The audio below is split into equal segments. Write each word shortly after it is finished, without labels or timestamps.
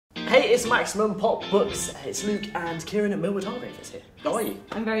Hey, it's Maximum Pop Books. It's Luke and Kiran Millwood Hargrave is here. How are you?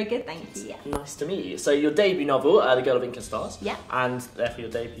 I'm very good, thank you. Nice to meet you. So your debut novel, The Girl of Ink and Stars. Yeah. And therefore your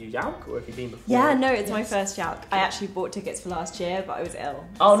debut YALC, or have you been before? Yeah, no, it's my first YALC. I actually bought tickets for last year, but I was ill.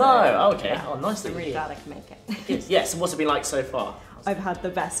 Oh so, no, okay. Yeah, Oh, nice to I'm meet really you. glad I can make it. Yes, yes. And what's it been like so far? I've had the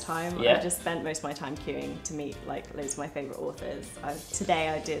best time. Yeah. I've just spent most of my time queuing to meet like loads of my favourite authors. Today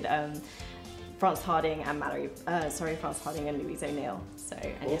I did France Harding and France Harding and Louise O'Neill. So,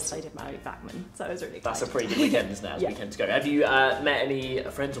 and yesterday I did Mallory Blackman. So I was really excited. That's a pretty good weekend, isn't it? Yeah. Weekend to go. Have you met any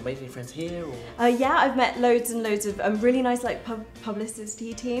friends or made any friends here? Or? Yeah, I've met loads and loads of really nice like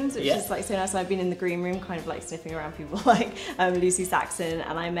publicity teams, which is like so nice. I've been in the green room, kind of like sniffing around people like Lucy Saxon,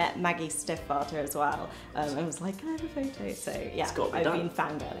 and I met Maggie Stiefvater as well. And was like, can I have a photo? So yeah, I've been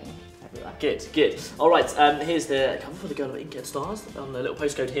fangirling everywhere. Good, good. All right, here's the cover for The Girl of Ink and Stars on the little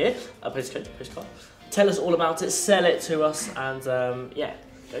postcode here. Postcard. Tell us all about it, sell it to us, and yeah,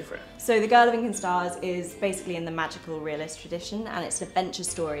 go for it. So The Girl of Ink and Stars is basically in the magical realist tradition, and it's an adventure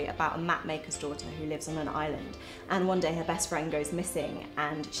story about a map maker's daughter who lives on an island. And one day her best friend goes missing,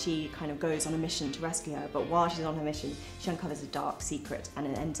 and she kind of goes on a mission to rescue her. But while she's on her mission, she uncovers a dark secret, and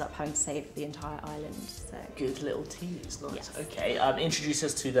it ends up having to save the entire island. So good little tease, nice. Yes. Okay, introduce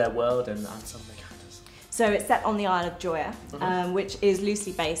us to their world and some of the characters. So it's set on the Isle of Joya, which is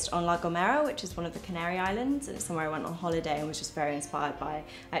loosely based on La Gomera, which is one of the Canary Islands, and it's somewhere I went on holiday and was just very inspired by.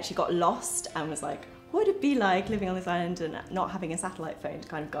 I actually got lost and was like, what would it be like living on this island and not having a satellite phone to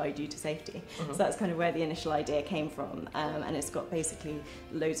kind of guide you to safety? So that's kind of where the initial idea came from, and it's got basically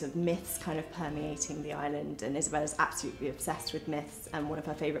loads of myths kind of permeating the island, and Isabella's absolutely obsessed with myths, and one of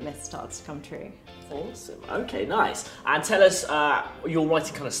her favourite myths starts to come true. Awesome, okay, nice. And tell us your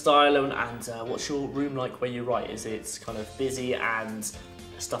writing kind of style and what's your room like where you write? Is it kind of busy and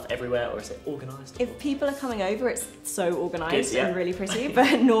stuff everywhere, or is it organised? If people are coming over, it's so organised yeah. and really pretty,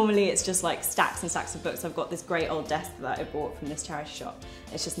 but normally it's just like stacks and stacks of books. I've got this great old desk that I bought from this charity shop.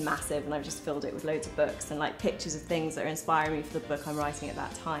 It's just massive, and I've just filled it with loads of books and like pictures of things that are inspiring me for the book I'm writing at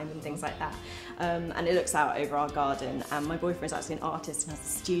that time and things like that. And it looks out over our garden, and my boyfriend's actually an artist and has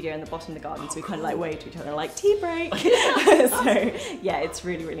a studio in the bottom of the garden, so we kind of like wave to each other like, tea break! So yeah, it's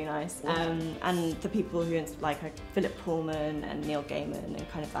really, really nice. And the people who like Philip Pullman and Neil Gaiman, and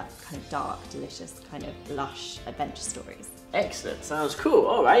kind of that kind of dark, delicious, kind of lush adventure stories. Excellent, sounds cool,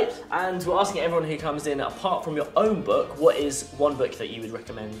 all right. And we're asking everyone who comes in, apart from your own book, what is one book that you would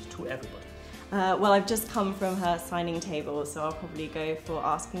recommend to everybody? Well, I've just come from her signing table, so I'll probably go for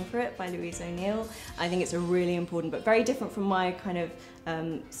Asking for It by Louise O'Neill. I think it's a really important book, very different from my kind of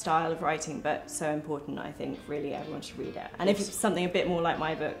style of writing, but so important. I think really everyone should read it. And if it's something a bit more like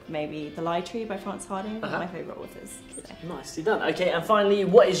my book, maybe The Lie Tree by France Harding, one of my favourite authors. So. Nicely done. Okay, and finally,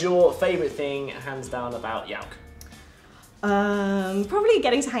 what is your favourite thing, hands down, about YALC? Probably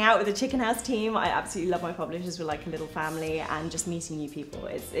getting to hang out with the Chicken House team. I absolutely love my publishers. We're like a little family, and just meeting new people.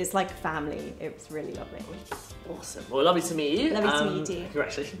 It's like a family. It's really lovely. Awesome. Well, lovely to meet you. Lovely to meet you too.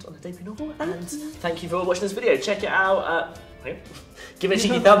 Congratulations on the debut novel, and thank you for watching this video. Check it out. Give it a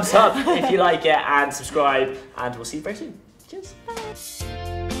cheeky thumbs up if you like it, and subscribe, and we'll see you very soon. Cheers.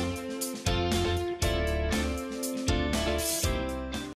 Bye.